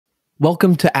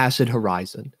Welcome to Acid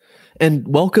Horizon, and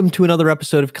welcome to another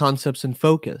episode of Concepts in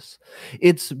Focus.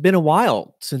 It's been a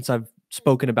while since I've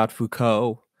spoken about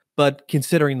Foucault, but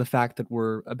considering the fact that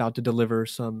we're about to deliver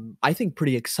some, I think,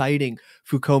 pretty exciting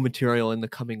Foucault material in the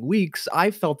coming weeks, I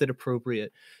felt it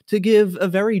appropriate to give a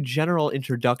very general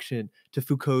introduction to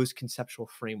Foucault's conceptual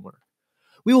framework.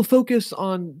 We will focus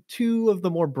on two of the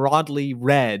more broadly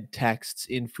read texts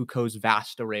in Foucault's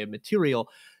vast array of material,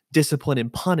 Discipline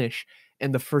and Punish,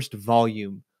 and the first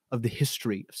volume of the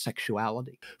history of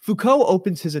sexuality. Foucault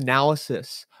opens his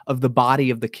analysis of the body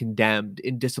of the condemned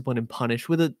in Discipline and Punish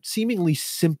with a seemingly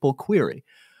simple query.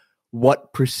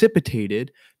 What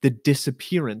precipitated the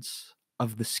disappearance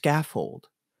of the scaffold?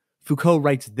 Foucault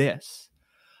writes this: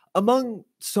 among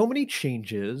so many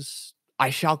changes, I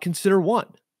shall consider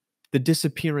one: the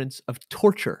disappearance of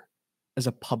torture as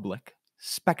a public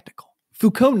spectacle.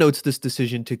 Foucault notes this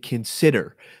decision to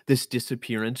consider this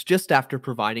disappearance just after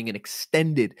providing an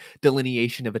extended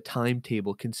delineation of a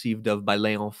timetable conceived of by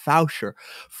Léon Faucher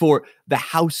for the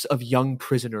House of Young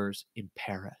Prisoners in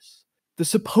Paris. The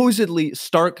supposedly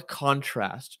stark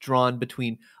contrast drawn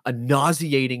between a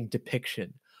nauseating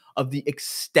depiction of the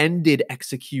extended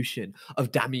execution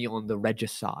of Damien the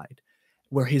regicide,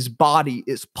 where his body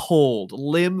is pulled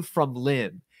limb from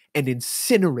limb and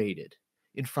incinerated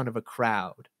in front of a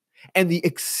crowd, and the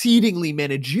exceedingly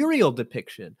managerial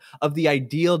depiction of the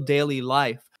ideal daily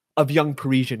life of young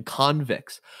Parisian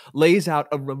convicts, lays out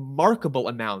a remarkable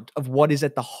amount of what is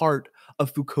at the heart of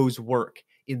Foucault's work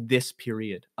in this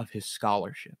period of his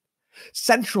scholarship.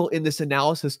 Central in this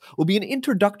analysis will be an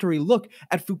introductory look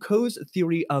at Foucault's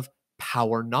theory of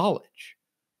power knowledge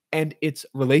and its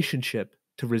relationship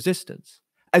to resistance,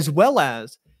 as well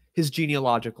as his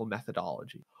genealogical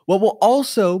methodology. What will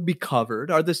also be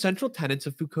covered are the central tenets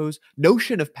of Foucault's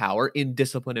notion of power in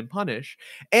Discipline and Punish,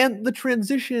 and the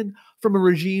transition from a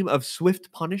regime of swift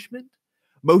punishment,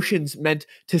 motions meant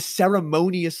to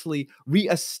ceremoniously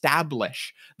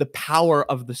reestablish the power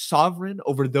of the sovereign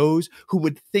over those who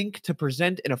would think to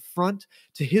present an affront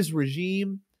to his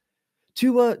regime,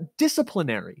 to a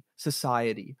disciplinary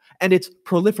society and its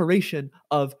proliferation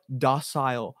of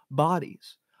docile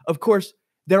bodies. Of course,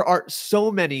 there are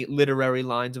so many literary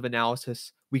lines of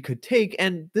analysis we could take,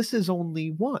 and this is only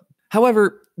one.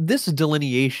 However, this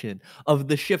delineation of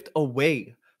the shift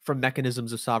away from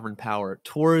mechanisms of sovereign power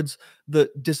towards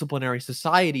the disciplinary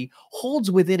society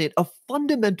holds within it a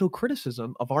fundamental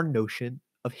criticism of our notion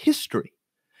of history.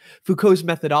 Foucault's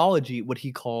methodology, what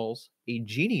he calls a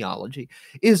genealogy,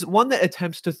 is one that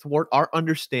attempts to thwart our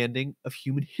understanding of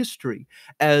human history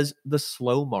as the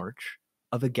slow march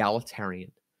of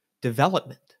egalitarian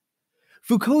development.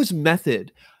 Foucault's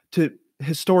method to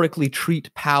historically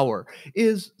treat power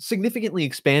is significantly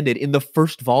expanded in the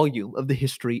first volume of the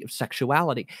history of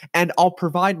sexuality, and I'll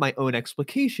provide my own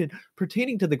explication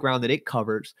pertaining to the ground that it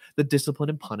covers that Discipline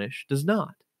and Punish does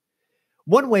not.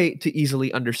 One way to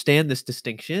easily understand this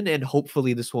distinction, and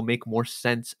hopefully this will make more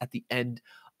sense at the end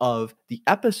of the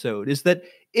episode, is that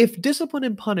if Discipline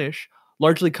and Punish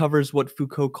largely covers what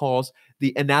Foucault calls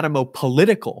the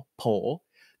anatomo-political pole,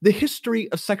 the history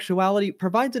of sexuality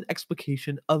provides an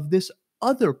explication of this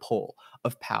other pole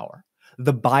of power,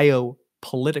 the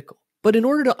biopolitical. But in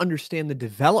order to understand the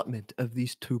development of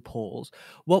these two poles,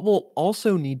 what we'll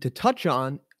also need to touch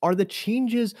on are the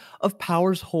changes of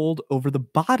power's hold over the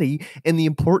body and the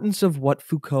importance of what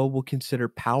Foucault will consider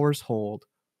power's hold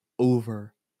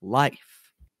over life.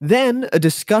 Then, a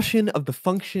discussion of the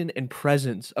function and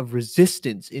presence of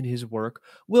resistance in his work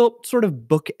will sort of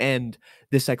bookend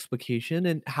this explication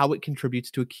and how it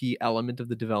contributes to a key element of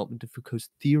the development of Foucault's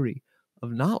theory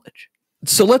of knowledge.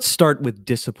 So let's start with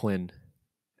discipline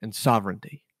and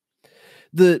sovereignty.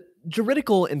 The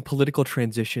juridical and political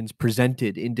transitions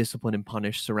presented in Discipline and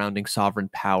Punish surrounding sovereign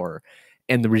power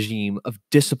and the regime of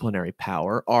disciplinary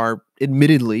power are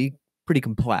admittedly pretty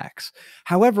complex.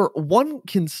 However, one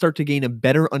can start to gain a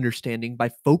better understanding by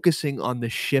focusing on the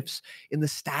shifts in the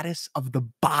status of the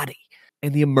body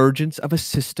and the emergence of a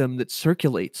system that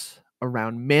circulates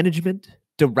around management,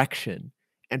 direction,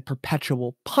 and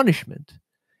perpetual punishment,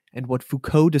 and what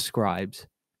Foucault describes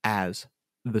as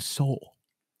the soul.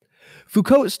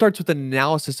 Foucault starts with an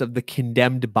analysis of the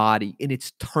condemned body in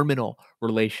its terminal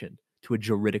relation to a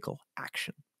juridical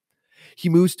action. He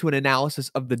moves to an analysis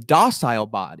of the docile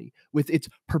body with its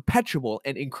perpetual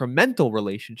and incremental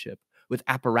relationship with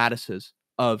apparatuses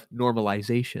of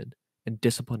normalization and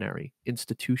disciplinary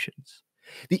institutions.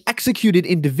 The executed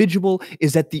individual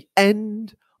is at the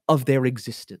end of their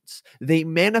existence. They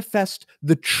manifest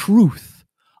the truth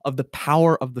of the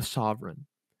power of the sovereign.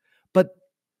 But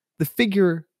the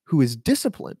figure who is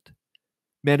disciplined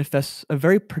manifests a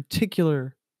very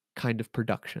particular kind of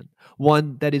production,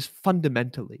 one that is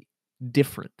fundamentally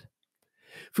different.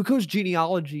 Foucault's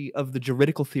genealogy of the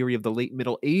juridical theory of the late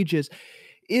Middle Ages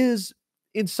is,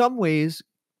 in some ways,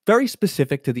 very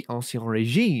specific to the Ancien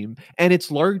Regime, and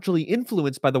it's largely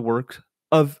influenced by the work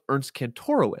of Ernst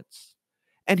Kantorowicz.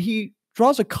 And he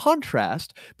draws a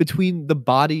contrast between the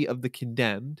body of the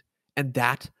condemned and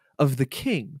that of the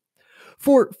king.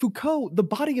 For Foucault, the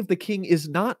body of the king is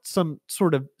not some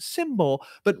sort of symbol,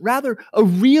 but rather a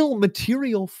real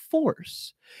material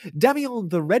force. Damien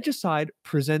the regicide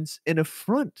presents an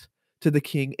affront to the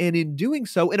king, and in doing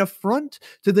so, an affront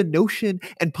to the notion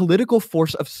and political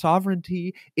force of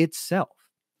sovereignty itself.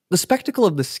 The spectacle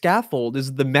of the scaffold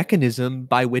is the mechanism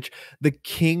by which the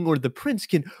king or the prince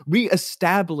can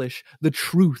reestablish the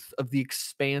truth of the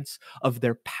expanse of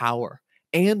their power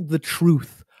and the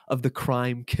truth of the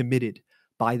crime committed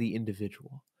by the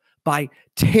individual. By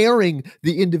tearing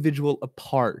the individual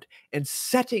apart and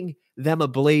setting them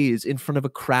ablaze in front of a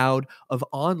crowd of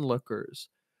onlookers,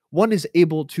 one is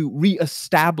able to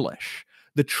reestablish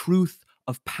the truth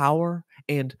of power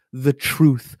and the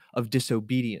truth of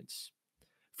disobedience.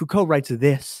 Foucault writes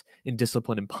this in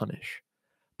Discipline and Punish.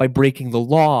 By breaking the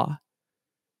law,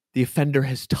 the offender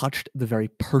has touched the very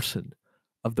person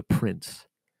of the prince.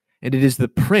 And it is the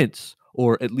prince,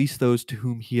 or at least those to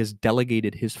whom he has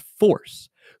delegated his force,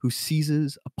 who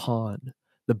seizes upon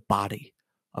the body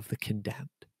of the condemned.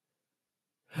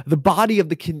 The body of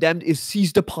the condemned is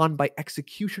seized upon by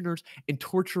executioners and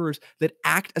torturers that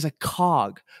act as a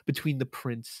cog between the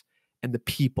prince and the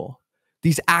people.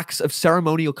 These acts of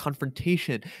ceremonial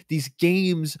confrontation, these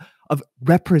games of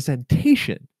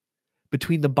representation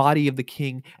between the body of the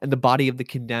king and the body of the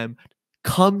condemned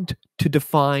come to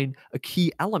define a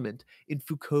key element in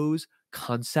Foucault's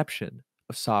conception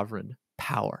of sovereign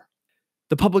power.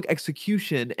 The public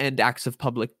execution and acts of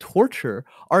public torture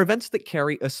are events that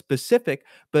carry a specific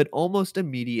but almost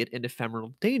immediate and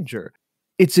ephemeral danger.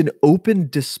 It's an open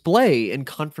display and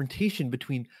confrontation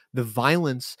between the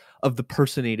violence of the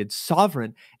personated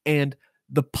sovereign and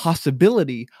the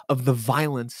possibility of the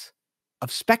violence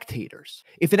of spectators.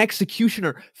 If an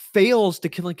executioner fails to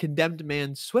kill a condemned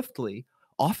man swiftly,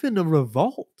 often a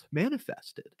revolt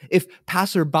manifested. If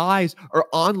passerbys or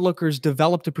onlookers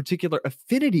developed a particular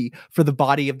affinity for the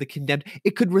body of the condemned,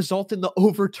 it could result in the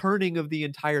overturning of the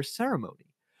entire ceremony.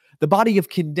 The body of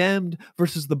condemned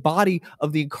versus the body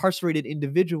of the incarcerated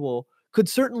individual could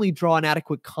certainly draw an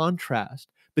adequate contrast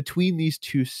between these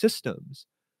two systems,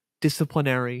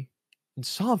 disciplinary and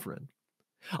sovereign.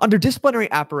 Under disciplinary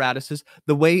apparatuses,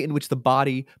 the way in which the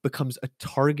body becomes a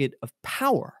target of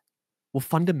power will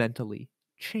fundamentally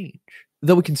change.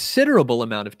 Though a considerable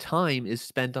amount of time is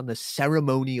spent on the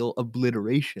ceremonial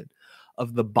obliteration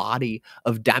of the body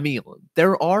of Damien,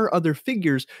 there are other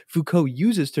figures Foucault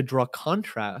uses to draw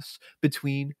contrasts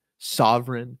between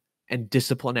sovereign and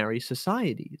disciplinary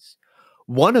societies.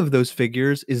 One of those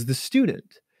figures is the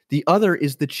student. The other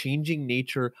is the changing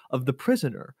nature of the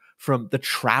prisoner, from the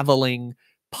traveling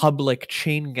public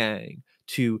chain gang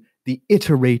to the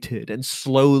iterated and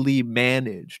slowly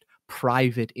managed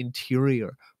private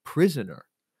interior prisoner.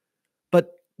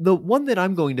 But the one that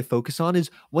I'm going to focus on is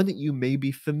one that you may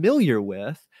be familiar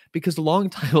with, because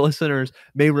longtime listeners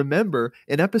may remember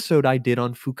an episode I did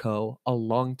on Foucault a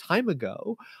long time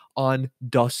ago on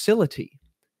docility.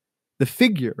 The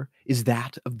figure is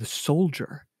that of the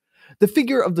soldier. The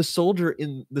figure of the soldier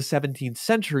in the 17th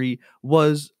century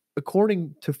was,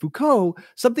 according to Foucault,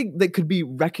 something that could be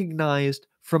recognized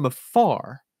from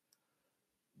afar.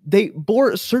 They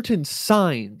bore certain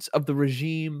signs of the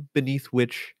regime beneath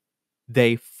which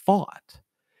they fought.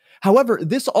 However,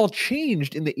 this all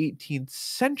changed in the 18th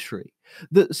century.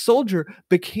 The soldier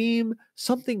became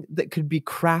something that could be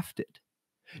crafted.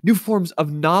 New forms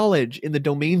of knowledge in the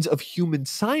domains of human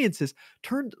sciences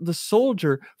turned the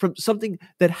soldier from something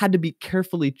that had to be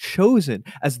carefully chosen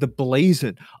as the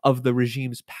blazon of the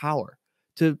regime's power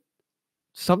to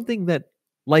something that,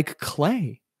 like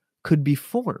clay, could be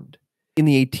formed. In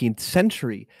the 18th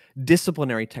century,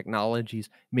 disciplinary technologies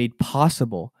made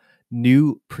possible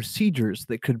new procedures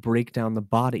that could break down the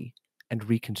body and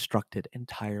reconstruct it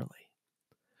entirely.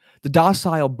 The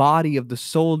docile body of the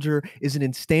soldier is an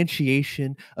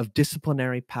instantiation of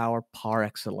disciplinary power par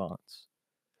excellence.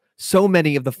 So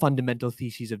many of the fundamental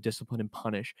theses of Discipline and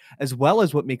Punish, as well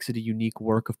as what makes it a unique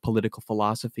work of political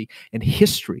philosophy and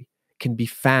history, can be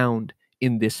found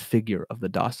in this figure of the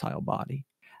docile body.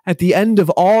 At the end of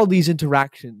all these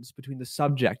interactions between the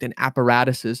subject and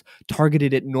apparatuses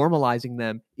targeted at normalizing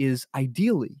them is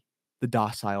ideally the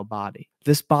docile body.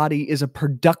 This body is a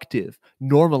productive,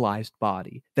 normalized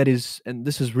body that is, and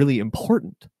this is really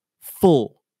important,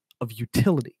 full of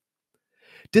utility.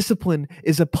 Discipline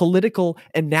is a political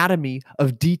anatomy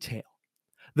of detail.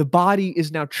 The body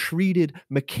is now treated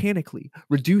mechanically,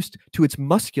 reduced to its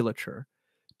musculature,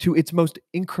 to its most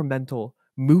incremental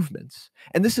movements.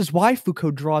 And this is why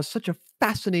Foucault draws such a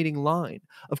fascinating line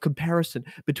of comparison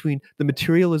between the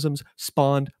materialisms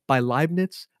spawned by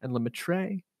Leibniz and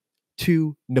Lemaitre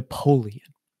to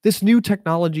Napoleon. This new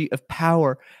technology of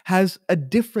power has a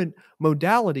different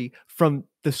modality from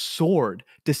the sword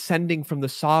descending from the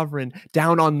sovereign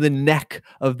down on the neck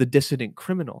of the dissident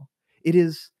criminal. It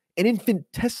is an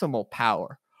infinitesimal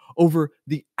power over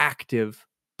the active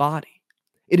body.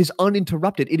 It is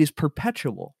uninterrupted. It is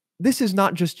perpetual. This is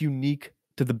not just unique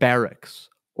to the barracks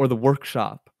or the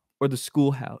workshop or the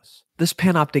schoolhouse. This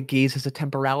panoptic gaze has a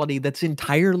temporality that's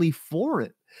entirely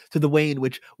foreign to the way in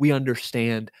which we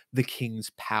understand the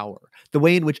king's power, the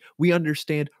way in which we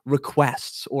understand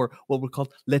requests, or what were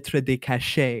called lettres de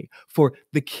cachet, for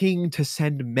the king to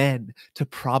send men to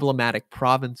problematic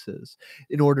provinces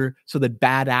in order so that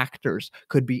bad actors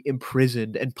could be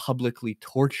imprisoned and publicly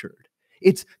tortured.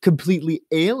 It's completely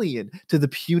alien to the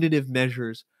punitive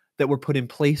measures that were put in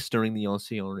place during the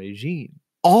Ancien Regime.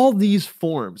 All these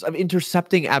forms of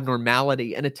intercepting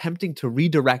abnormality and attempting to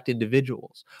redirect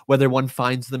individuals, whether one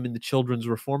finds them in the children's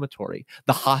reformatory,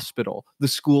 the hospital, the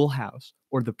schoolhouse,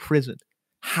 or the prison,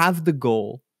 have the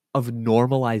goal of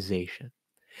normalization.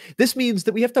 This means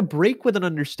that we have to break with an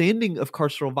understanding of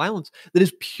carceral violence that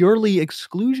is purely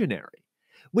exclusionary,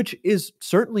 which is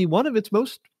certainly one of its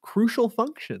most crucial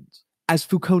functions. As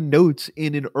Foucault notes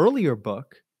in an earlier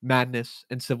book, Madness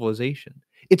and Civilization,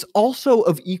 it's also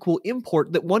of equal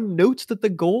import that one notes that the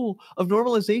goal of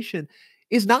normalization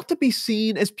is not to be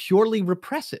seen as purely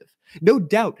repressive. No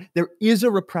doubt, there is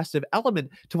a repressive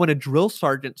element to when a drill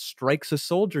sergeant strikes a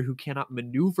soldier who cannot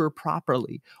maneuver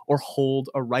properly or hold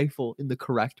a rifle in the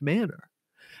correct manner.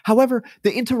 However,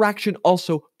 the interaction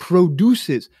also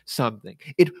produces something.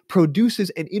 It produces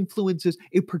and influences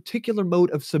a particular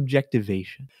mode of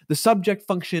subjectivation. The subject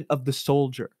function of the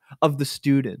soldier, of the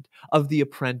student, of the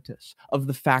apprentice, of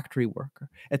the factory worker,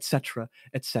 etc.,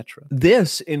 etc.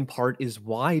 This, in part, is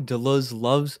why Deleuze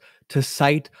loves to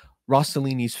cite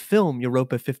Rossellini's film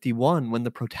Europa 51 when the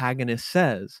protagonist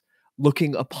says,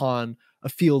 looking upon a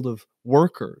field of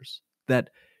workers, that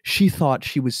she thought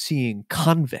she was seeing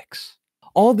convicts.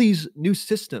 All these new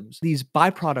systems, these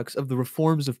byproducts of the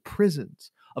reforms of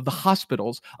prisons, of the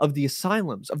hospitals, of the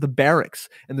asylums, of the barracks,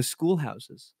 and the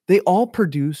schoolhouses, they all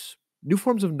produce new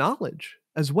forms of knowledge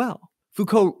as well.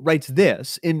 Foucault writes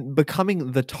this: in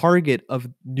becoming the target of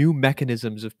new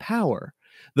mechanisms of power,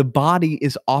 the body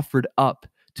is offered up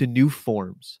to new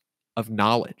forms of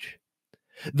knowledge.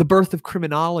 The birth of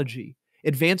criminology,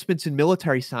 advancements in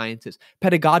military sciences,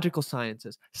 pedagogical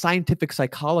sciences, scientific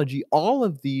psychology, all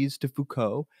of these, to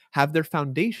Foucault, have their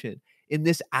foundation in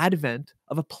this advent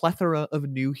of a plethora of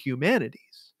new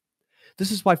humanities.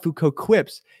 This is why Foucault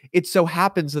quips, it so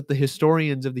happens that the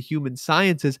historians of the human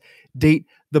sciences date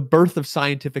the birth of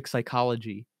scientific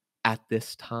psychology at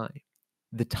this time,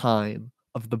 the time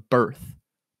of the birth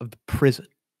of the prison.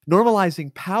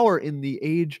 Normalizing power in the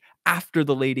age after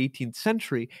the late 18th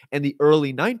century and the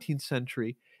early 19th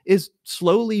century is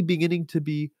slowly beginning to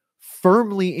be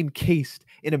firmly encased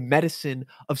in a medicine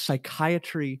of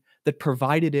psychiatry that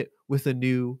provided it with a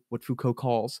new, what Foucault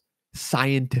calls,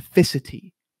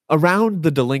 scientificity. Around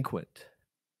the delinquent,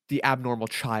 the abnormal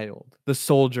child, the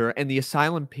soldier, and the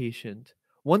asylum patient,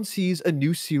 one sees a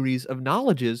new series of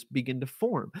knowledges begin to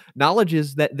form.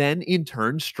 Knowledges that then, in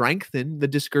turn, strengthen the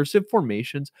discursive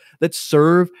formations that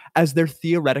serve as their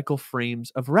theoretical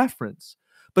frames of reference.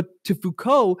 But to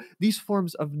Foucault, these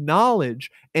forms of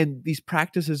knowledge and these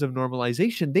practices of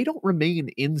normalization, they don't remain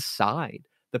inside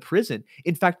the prison.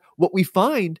 In fact, what we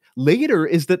find later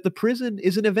is that the prison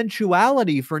is an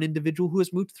eventuality for an individual who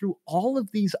has moved through all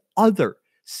of these other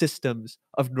systems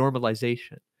of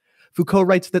normalization. Foucault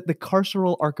writes that the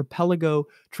carceral archipelago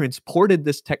transported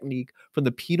this technique from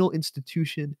the penal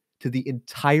institution to the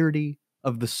entirety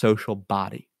of the social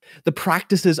body. The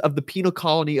practices of the penal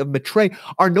colony of Maitreya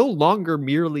are no longer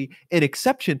merely an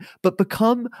exception, but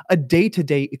become a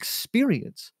day-to-day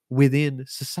experience within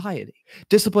society.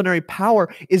 Disciplinary power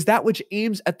is that which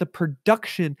aims at the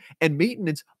production and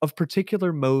maintenance of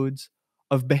particular modes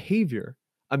of behavior,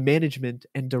 a management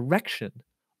and direction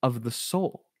of the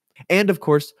soul. And of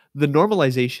course, the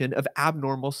normalization of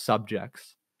abnormal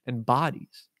subjects and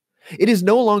bodies. It is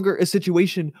no longer a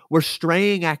situation where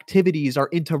straying activities are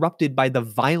interrupted by the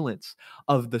violence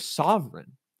of the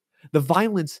sovereign. The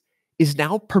violence is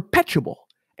now perpetual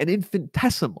and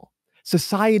infinitesimal.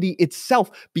 Society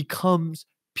itself becomes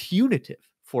punitive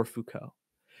for Foucault.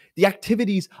 The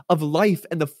activities of life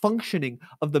and the functioning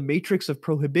of the matrix of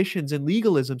prohibitions and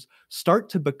legalisms start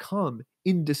to become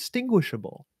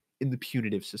indistinguishable in the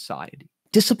punitive society.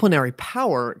 Disciplinary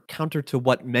power, counter to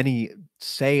what many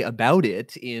say about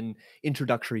it in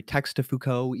introductory texts to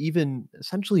Foucault, even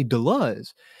essentially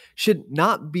Deleuze, should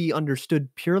not be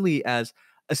understood purely as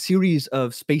a series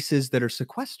of spaces that are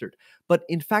sequestered, but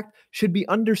in fact should be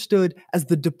understood as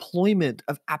the deployment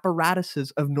of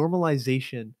apparatuses of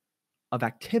normalization of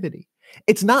activity.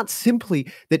 It's not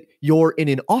simply that you're in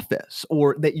an office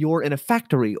or that you're in a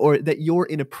factory or that you're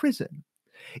in a prison.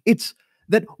 It's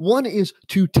that one is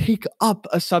to take up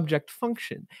a subject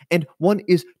function and one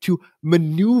is to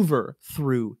maneuver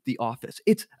through the office.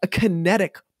 It's a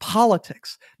kinetic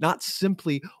politics, not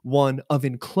simply one of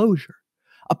enclosure,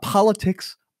 a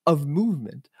politics of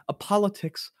movement, a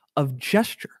politics of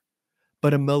gesture,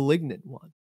 but a malignant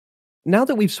one. Now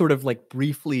that we've sort of like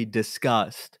briefly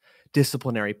discussed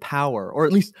disciplinary power, or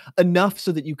at least enough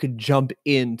so that you could jump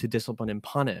into discipline and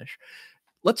punish,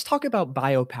 let's talk about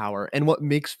biopower and what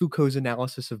makes Foucault's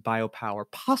analysis of biopower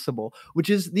possible,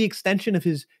 which is the extension of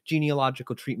his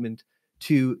genealogical treatment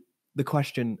to the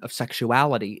question of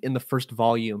sexuality in the first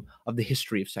volume of the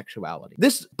History of Sexuality.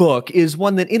 This book is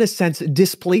one that, in a sense,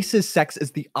 displaces sex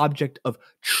as the object of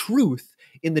truth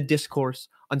in the discourse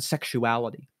on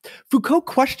sexuality. Foucault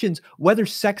questions whether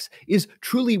sex is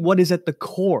truly what is at the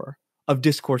core of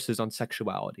discourses on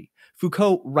sexuality.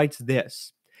 Foucault writes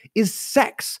this: is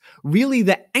sex really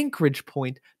the anchorage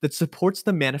point that supports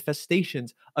the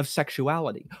manifestations of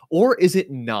sexuality? Or is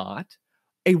it not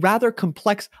a rather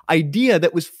complex idea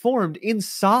that was formed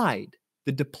inside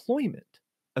the deployment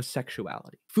of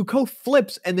sexuality? Foucault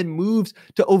flips and then moves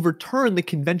to overturn the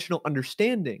conventional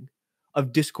understanding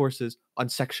of discourses on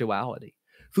sexuality.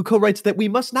 Foucault writes that we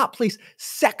must not place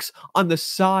sex on the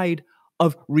side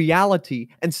of reality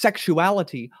and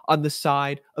sexuality on the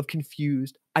side of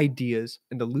confused ideas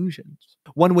and illusions.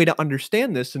 One way to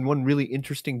understand this, and one really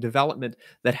interesting development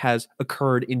that has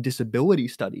occurred in disability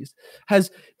studies, has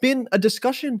been a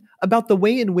discussion about the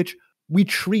way in which we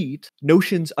treat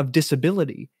notions of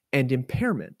disability and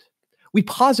impairment. We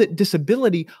posit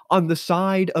disability on the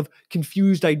side of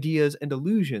confused ideas and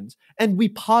illusions, and we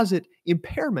posit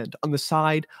impairment on the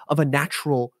side of a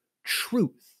natural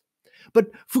truth.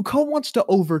 But Foucault wants to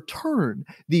overturn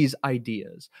these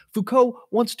ideas. Foucault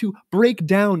wants to break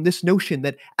down this notion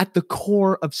that at the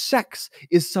core of sex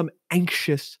is some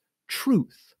anxious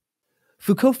truth.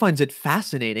 Foucault finds it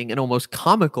fascinating and almost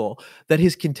comical that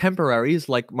his contemporaries,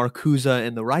 like Marcuse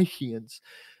and the Reichians,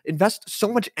 invest so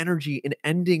much energy in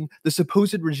ending the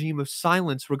supposed regime of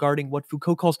silence regarding what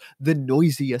Foucault calls the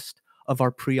noisiest of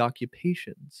our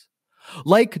preoccupations.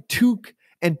 Like Tuque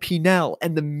and Pinel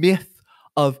and the myth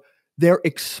of their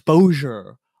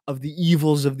exposure of the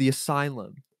evils of the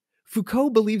asylum,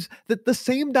 Foucault believes that the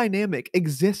same dynamic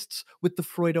exists with the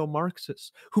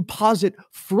Freudo-Marxists, who posit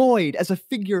Freud as a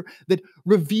figure that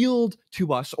revealed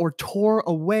to us or tore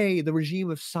away the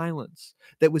regime of silence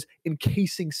that was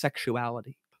encasing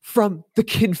sexuality. From the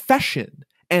confession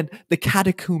and the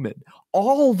catechumen,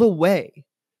 all the way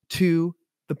to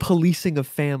the policing of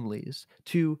families,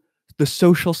 to the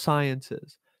social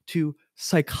sciences, to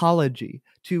psychology,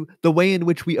 to the way in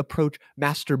which we approach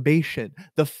masturbation,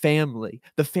 the family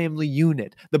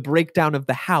unit, the breakdown of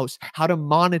the house, how to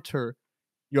monitor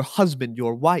your husband,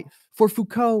 your wife. For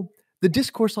Foucault, the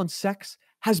discourse on sex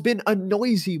has been a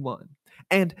noisy one.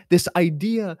 And this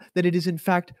idea that it is in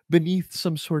fact beneath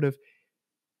some sort of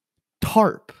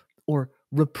tarp or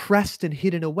repressed and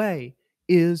hidden away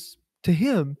is, to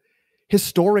him,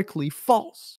 historically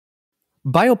false.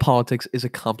 Biopolitics is a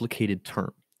complicated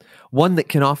term, one that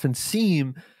can often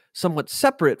seem somewhat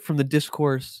separate from the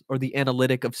discourse or the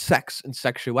analytic of sex and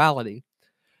sexuality.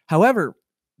 However,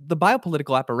 the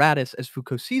biopolitical apparatus, as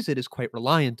Foucault sees it, is quite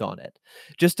reliant on it.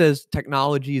 Just as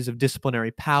technologies of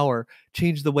disciplinary power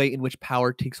change the way in which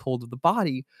power takes hold of the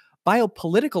body,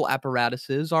 biopolitical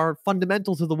apparatuses are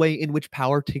fundamental to the way in which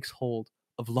power takes hold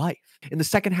of life. In the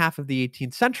second half of the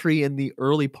 18th century and the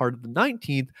early part of the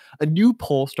 19th, a new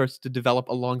pole starts to develop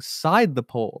alongside the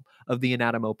pole of the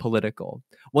anatomopolitical,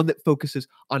 one that focuses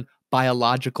on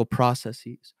biological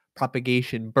processes,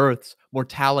 propagation, births,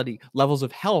 mortality, levels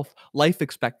of health, life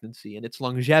expectancy, and its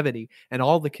longevity, and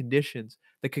all the conditions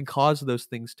that can cause those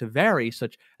things to vary,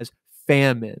 such as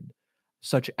famine,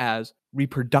 such as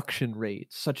reproduction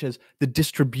rates, such as the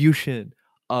distribution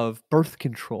of birth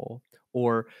control,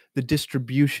 or the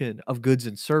distribution of goods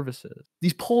and services.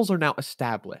 These poles are now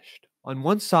established. On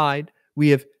one side, we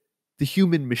have the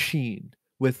human machine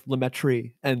with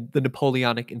Lemaitre and the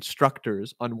Napoleonic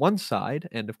instructors on one side,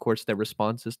 and of course their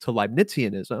responses to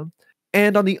Leibnizianism.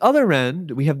 And on the other end,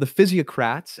 we have the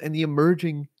physiocrats and the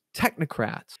emerging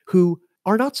technocrats who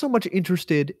are not so much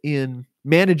interested in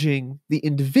managing the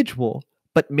individual,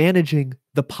 but managing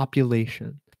the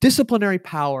population. Disciplinary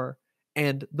power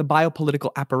and the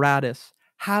biopolitical apparatus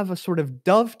have a sort of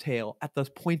dovetail at the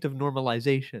point of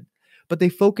normalization, but they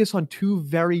focus on two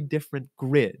very different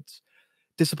grids: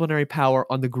 disciplinary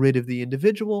power on the grid of the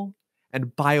individual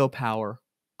and biopower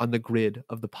on the grid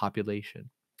of the population.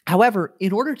 However,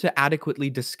 in order to adequately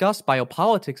discuss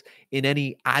biopolitics in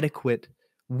any adequate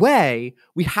way,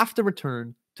 we have to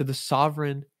return to the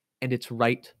sovereign and its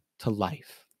right to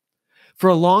life. For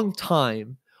a long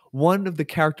time, one of the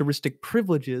characteristic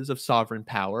privileges of sovereign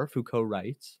power, Foucault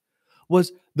writes,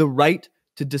 was the right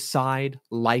to decide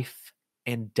life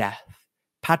and death,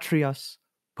 patrias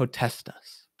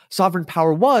potestas. Sovereign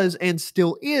power was, and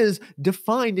still is,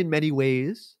 defined in many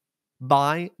ways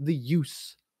by the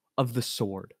use of the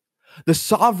sword. The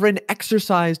sovereign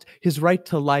exercised his right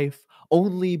to life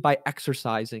only by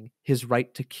exercising his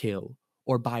right to kill,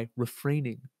 or by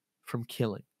refraining from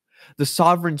killing. The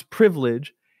sovereign's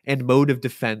privilege and mode of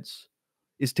defense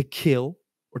is to kill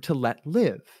or to let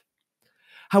live.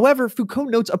 However,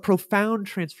 Foucault notes a profound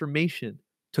transformation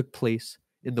took place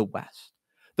in the West.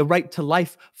 The right to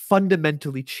life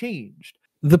fundamentally changed.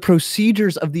 The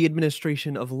procedures of the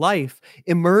administration of life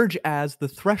emerge as the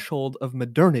threshold of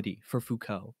modernity for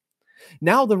Foucault.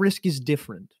 Now the risk is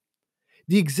different.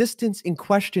 The existence in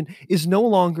question is no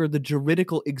longer the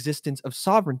juridical existence of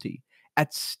sovereignty.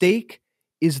 At stake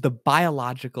is the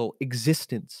biological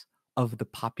existence of the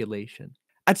population.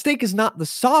 At stake is not the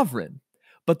sovereign,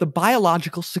 but the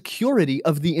biological security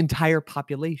of the entire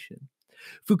population.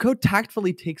 Foucault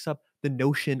tactfully takes up the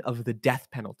notion of the death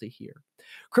penalty here.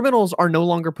 Criminals are no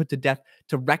longer put to death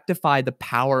to rectify the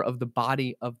power of the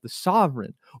body of the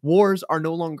sovereign. Wars are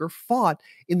no longer fought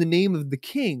in the name of the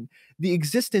king. The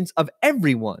existence of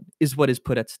everyone is what is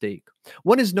put at stake.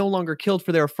 One is no longer killed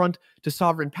for their affront to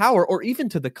sovereign power or even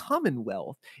to the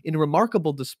commonwealth in a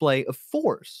remarkable display of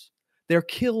force. They're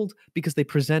killed because they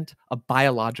present a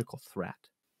biological threat.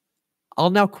 I'll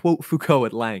now quote Foucault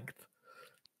at length.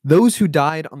 Those who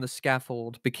died on the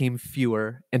scaffold became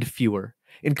fewer and fewer,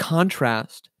 in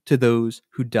contrast to those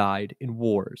who died in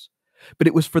wars. But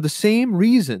it was for the same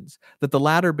reasons that the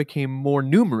latter became more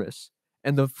numerous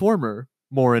and the former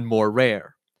more and more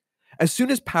rare. As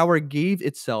soon as power gave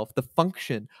itself the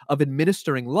function of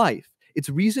administering life, its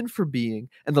reason for being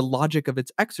and the logic of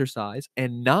its exercise,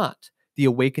 and not the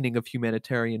awakening of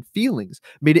humanitarian feelings,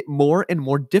 made it more and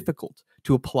more difficult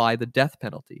to apply the death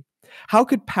penalty. How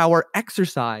could power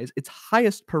exercise its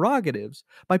highest prerogatives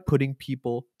by putting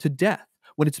people to death,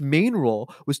 when its main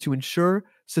role was to ensure,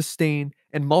 sustain,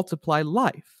 and multiply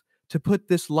life, to put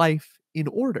this life in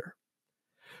order?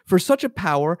 For such a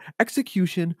power,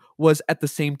 execution was at the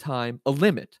same time a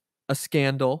limit, a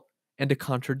scandal, and a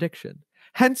contradiction.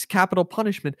 Hence, capital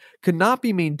punishment could not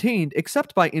be maintained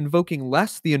except by invoking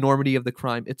less the enormity of the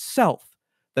crime itself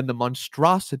than the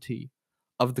monstrosity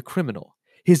of the criminal,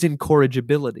 his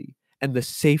incorrigibility, and the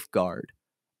safeguard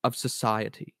of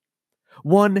society.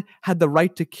 One had the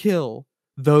right to kill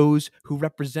those who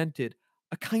represented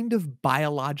a kind of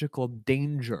biological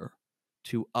danger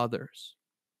to others.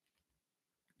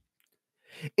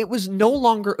 It was no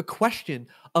longer a question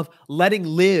of letting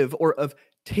live or of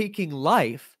taking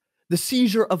life. The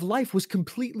seizure of life was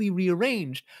completely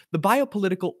rearranged. The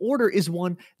biopolitical order is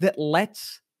one that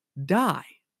lets die.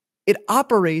 It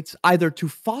operates either to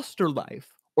foster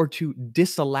life or to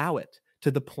disallow it to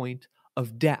the point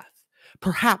of death.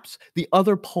 Perhaps the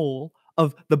other pole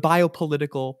of the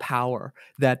biopolitical power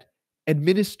that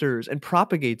administers and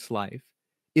propagates life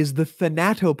is the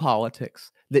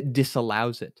thanatopolitics that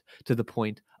disallows it to the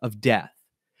point of death.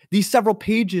 These several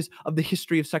pages of the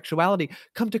history of sexuality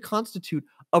come to constitute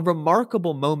a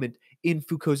remarkable moment in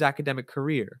Foucault's academic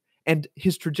career and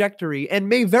his trajectory, and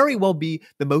may very well be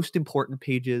the most important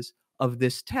pages of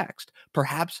this text,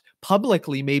 perhaps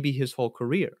publicly, maybe his whole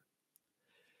career.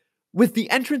 With the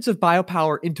entrance of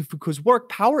biopower into Foucault's work,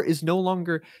 power is no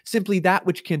longer simply that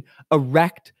which can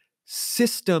erect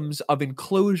systems of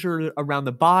enclosure around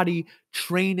the body,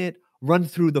 train it, run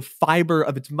through the fiber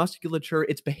of its musculature,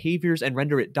 its behaviors, and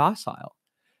render it docile.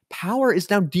 Power is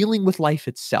now dealing with life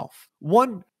itself.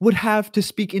 One would have to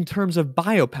speak in terms of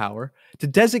biopower to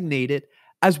designate it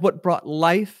as what brought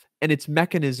life and its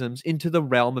mechanisms into the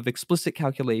realm of explicit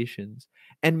calculations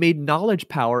and made knowledge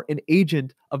power an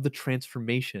agent of the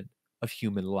transformation of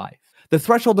human life. The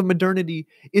threshold of modernity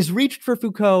is reached for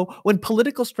Foucault when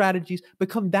political strategies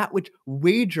become that which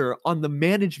wager on the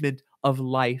management of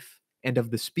life and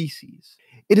of the species.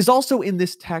 It is also in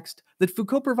this text that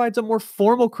Foucault provides a more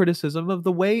formal criticism of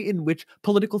the way in which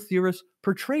political theorists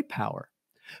portray power.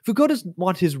 Foucault doesn't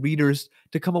want his readers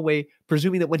to come away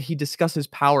presuming that when he discusses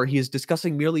power, he is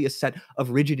discussing merely a set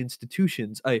of rigid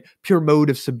institutions, a pure mode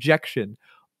of subjection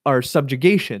or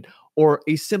subjugation, or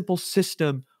a simple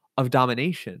system of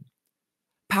domination.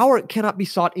 Power cannot be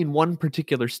sought in one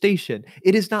particular station.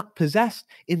 It is not possessed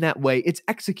in that way. It's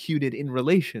executed in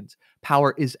relations.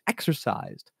 Power is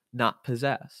exercised, not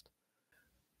possessed.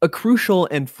 A crucial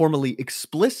and formally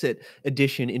explicit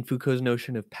addition in Foucault's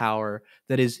notion of power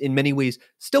that is in many ways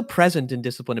still present in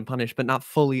Discipline and Punish, but not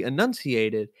fully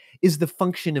enunciated, is the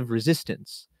function of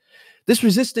resistance. This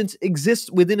resistance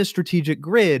exists within a strategic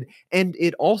grid, and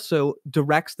it also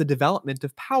directs the development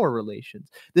of power relations.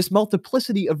 This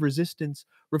multiplicity of resistance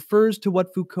refers to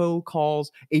what Foucault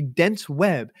calls a dense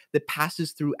web that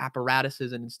passes through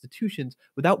apparatuses and institutions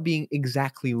without being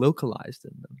exactly localized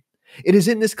in them. It is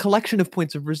in this collection of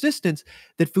points of resistance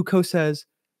that Foucault says,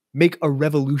 make a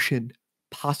revolution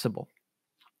possible.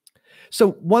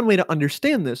 So one way to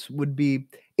understand this would be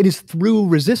it is through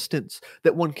resistance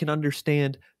that one can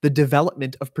understand the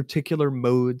development of particular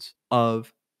modes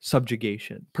of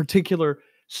subjugation, particular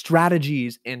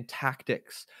strategies and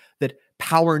tactics that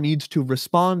power needs to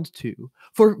respond to.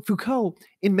 For Foucault,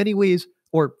 in many ways,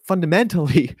 or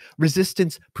fundamentally,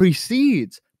 resistance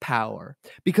precedes power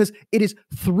because it is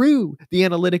through the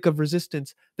analytic of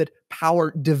resistance that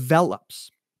power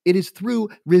develops. It is through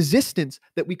resistance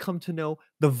that we come to know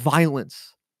the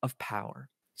violence of power.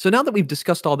 So now that we've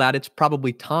discussed all that, it's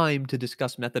probably time to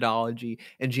discuss methodology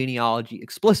and genealogy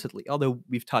explicitly, although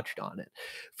we've touched on it.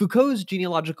 Foucault's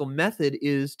genealogical method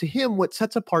is, to him, what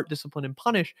sets apart Discipline and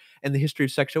Punish and the history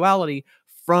of sexuality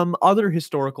from other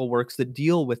historical works that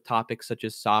deal with topics such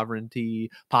as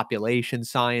sovereignty, population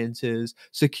sciences,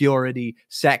 security,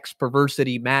 sex,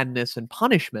 perversity, madness, and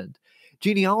punishment.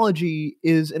 Genealogy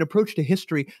is an approach to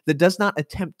history that does not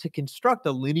attempt to construct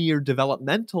a linear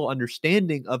developmental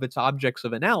understanding of its objects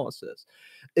of analysis.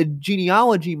 A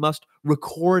genealogy must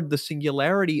record the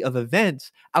singularity of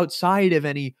events outside of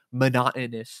any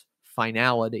monotonous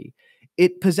finality.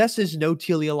 It possesses no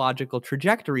teleological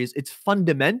trajectories. It's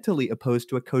fundamentally opposed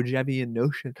to a Kojevian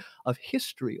notion of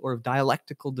history or of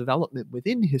dialectical development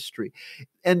within history.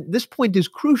 And this point is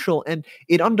crucial, and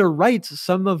it underwrites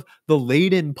some of the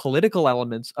laden political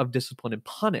elements of Discipline and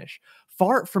Punish.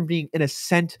 Far from being an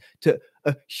assent to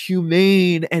a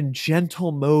humane and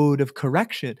gentle mode of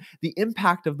correction, the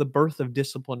impact of the birth of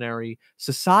disciplinary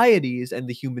societies and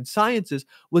the human sciences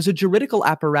was a juridical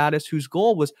apparatus whose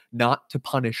goal was not to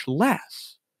punish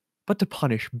less, but to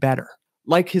punish better.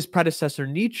 Like his predecessor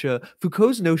Nietzsche,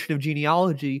 Foucault's notion of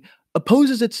genealogy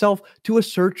opposes itself to a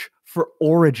search for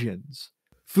origins.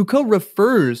 Foucault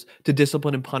refers to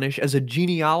Discipline and Punish as a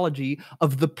genealogy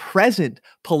of the present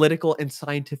political and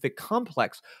scientific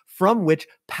complex from which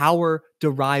power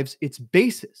derives its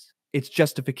basis, its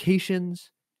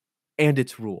justifications, and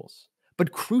its rules,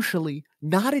 but crucially,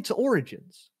 not its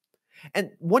origins.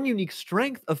 And one unique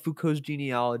strength of Foucault's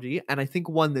genealogy, and I think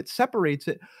one that separates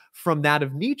it from that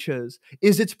of Nietzsche's,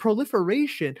 is its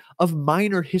proliferation of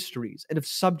minor histories and of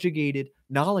subjugated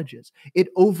knowledges. It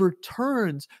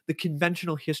overturns the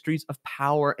conventional histories of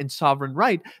power and sovereign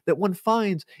right that one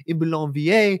finds in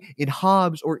Boulainvilliers, in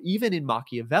Hobbes, or even in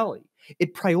Machiavelli.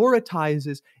 It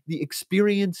prioritizes the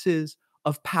experiences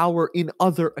of power in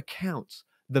other accounts: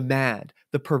 the mad,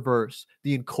 the perverse,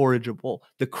 the incorrigible,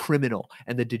 the criminal,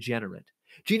 and the degenerate.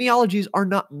 Genealogies are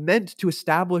not meant to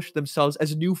establish themselves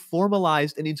as new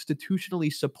formalized and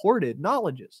institutionally supported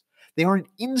knowledges. They are an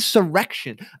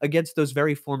insurrection against those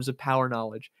very forms of power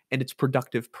knowledge and its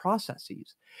productive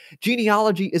processes.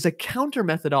 Genealogy is a counter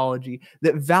methodology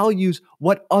that values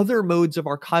what other modes of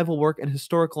archival work and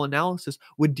historical analysis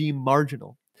would deem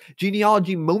marginal.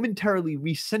 Genealogy momentarily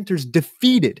recenters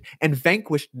defeated and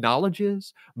vanquished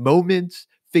knowledges, moments,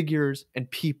 figures,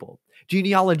 and people.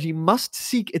 Genealogy must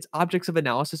seek its objects of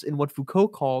analysis in what Foucault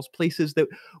calls places that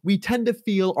we tend to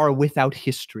feel are without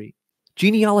history.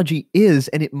 Genealogy is,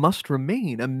 and it must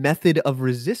remain, a method of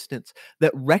resistance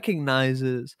that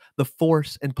recognizes the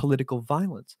force and political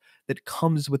violence that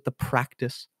comes with the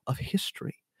practice of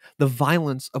history, the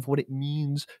violence of what it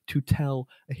means to tell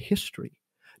a history.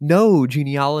 No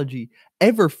genealogy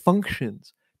ever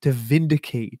functions to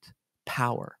vindicate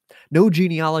power. No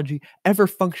genealogy ever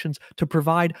functions to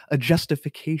provide a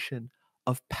justification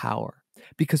of power,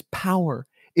 because power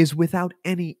is without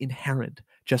any inherent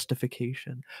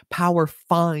justification. Power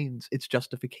finds its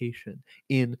justification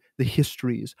in the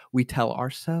histories we tell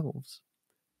ourselves.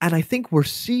 And I think we're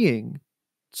seeing,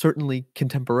 certainly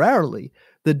contemporarily,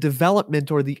 the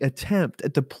development or the attempt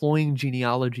at deploying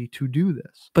genealogy to do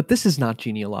this. But this is not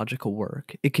genealogical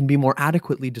work. It can be more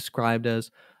adequately described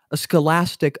as a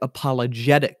scholastic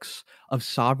apologetics of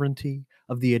sovereignty,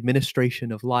 of the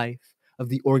administration of life, of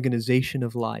the organization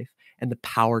of life, and the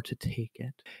power to take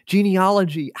it.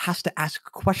 Genealogy has to ask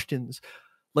questions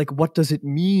like, what does it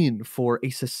mean for a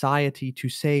society to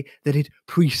say that it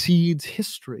precedes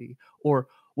history? Or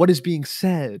what is being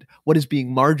said? What is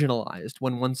being marginalized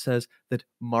when one says that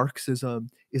Marxism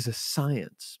is a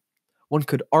science? One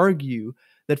could argue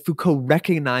that Foucault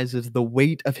recognizes the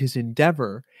weight of his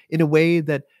endeavor in a way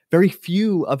that very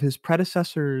few of his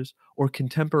predecessors or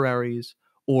contemporaries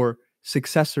or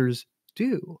successors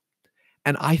do.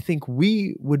 And I think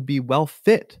we would be well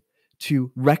fit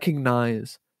to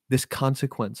recognize this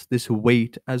consequence, this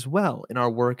weight as well in our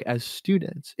work as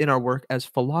students, in our work as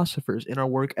philosophers, in our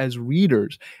work as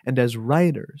readers and as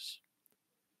writers.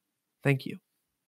 Thank you.